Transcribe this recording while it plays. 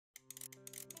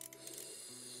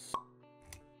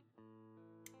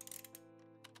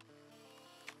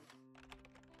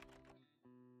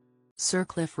Sir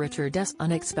Cliff Richard's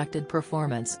unexpected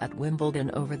performance at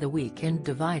Wimbledon over the weekend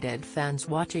divided fans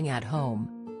watching at home.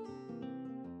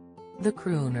 The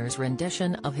crooner's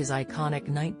rendition of his iconic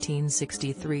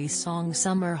 1963 song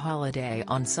Summer Holiday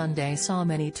on Sunday saw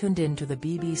many tuned into the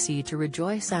BBC to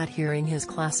rejoice at hearing his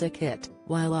classic hit,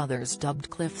 while others dubbed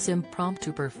Cliff's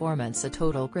impromptu performance a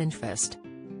total cringefest.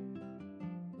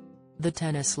 The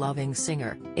tennis-loving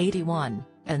singer, 81,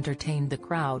 entertained the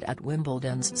crowd at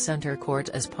Wimbledon's centre court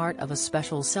as part of a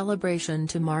special celebration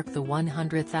to mark the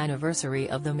 100th anniversary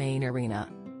of the main arena.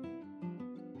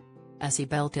 As he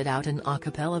belted out an a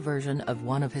cappella version of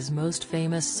one of his most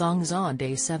famous songs on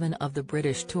Day 7 of the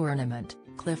British tournament,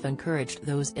 Cliff encouraged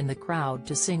those in the crowd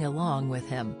to sing along with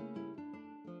him.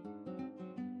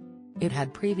 It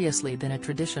had previously been a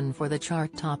tradition for the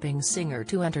chart-topping singer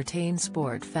to entertain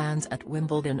sport fans at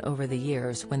Wimbledon over the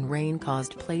years when rain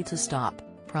caused play to stop,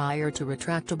 prior to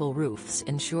retractable roofs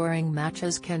ensuring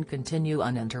matches can continue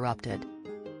uninterrupted.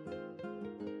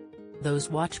 Those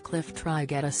watch Cliff try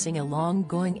get a sing-along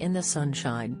going in the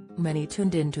sunshine. Many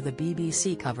tuned into the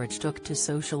BBC coverage took to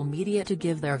social media to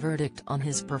give their verdict on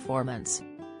his performance.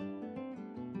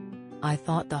 "I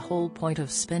thought the whole point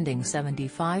of spending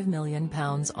 £75 million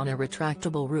on a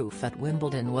retractable roof at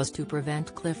Wimbledon was to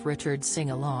prevent Cliff Richard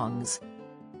sing-alongs,"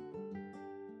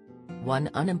 one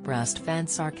unimpressed fan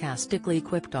sarcastically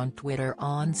quipped on Twitter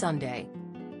on Sunday.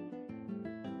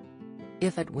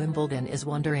 If at Wimbledon is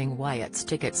wondering why its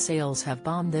ticket sales have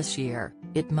bombed this year,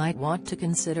 it might want to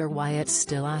consider why it's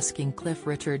still asking Cliff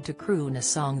Richard to croon a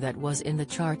song that was in the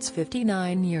charts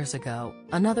 59 years ago,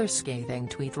 another scathing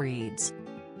tweet reads.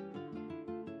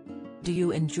 Do you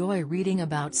enjoy reading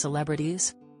about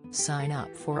celebrities? Sign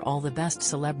up for all the best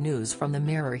celeb news from the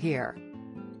Mirror here.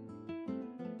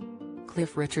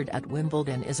 Cliff Richard at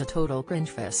Wimbledon is a total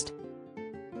cringefest.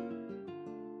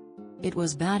 It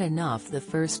was bad enough the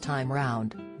first time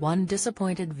round, one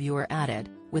disappointed viewer added,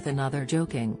 with another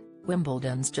joking,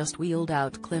 Wimbledon's just wheeled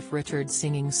out Cliff Richard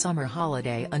singing Summer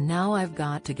Holiday and now I've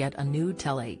got to get a new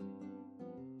telly.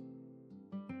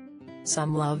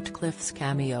 Some loved Cliff's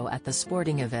cameo at the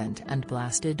sporting event and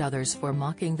blasted others for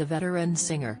mocking the veteran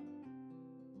singer.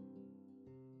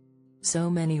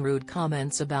 So many rude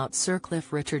comments about Sir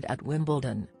Cliff Richard at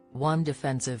Wimbledon, one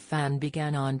defensive fan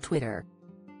began on Twitter.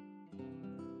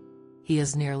 He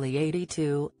is nearly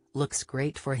 82, looks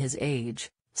great for his age,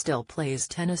 still plays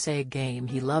tennis, a game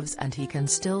he loves, and he can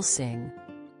still sing.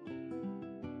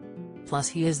 Plus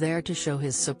he is there to show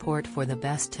his support for the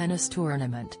best tennis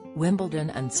tournament, Wimbledon,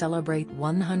 and celebrate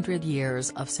 100 years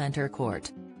of centre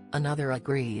court. Another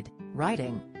agreed,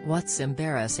 writing, "What's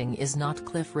embarrassing is not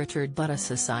Cliff Richard but a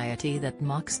society that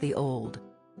mocks the old.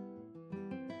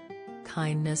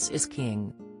 Kindness is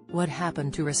king. What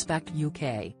happened to respect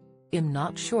UK? I'm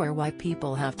not sure why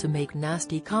people have to make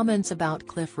nasty comments about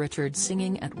Cliff Richard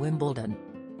singing at Wimbledon.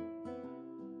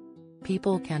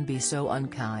 People can be so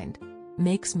unkind.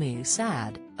 Makes me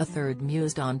sad," a third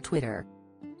mused on Twitter.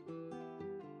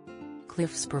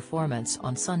 Cliff's performance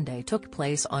on Sunday took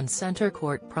place on centre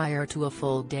court prior to a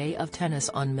full day of tennis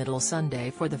on Middle Sunday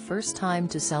for the first time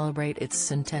to celebrate its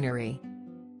centenary.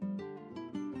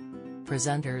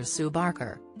 Presenters Sue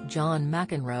Barker, John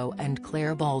McEnroe and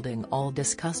Claire Balding all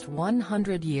discussed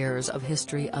 100 years of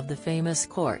history of the famous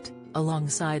court,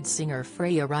 alongside singer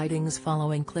Freya Ridings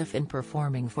following Cliff in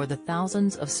performing for the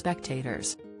thousands of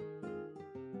spectators.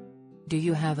 Do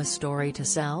you have a story to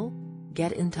sell?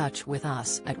 Get in touch with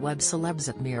us at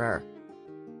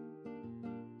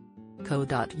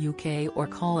webcelebs@mirror.co.uk or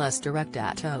call us direct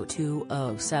at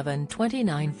 0207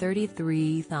 29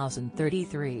 33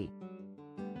 033.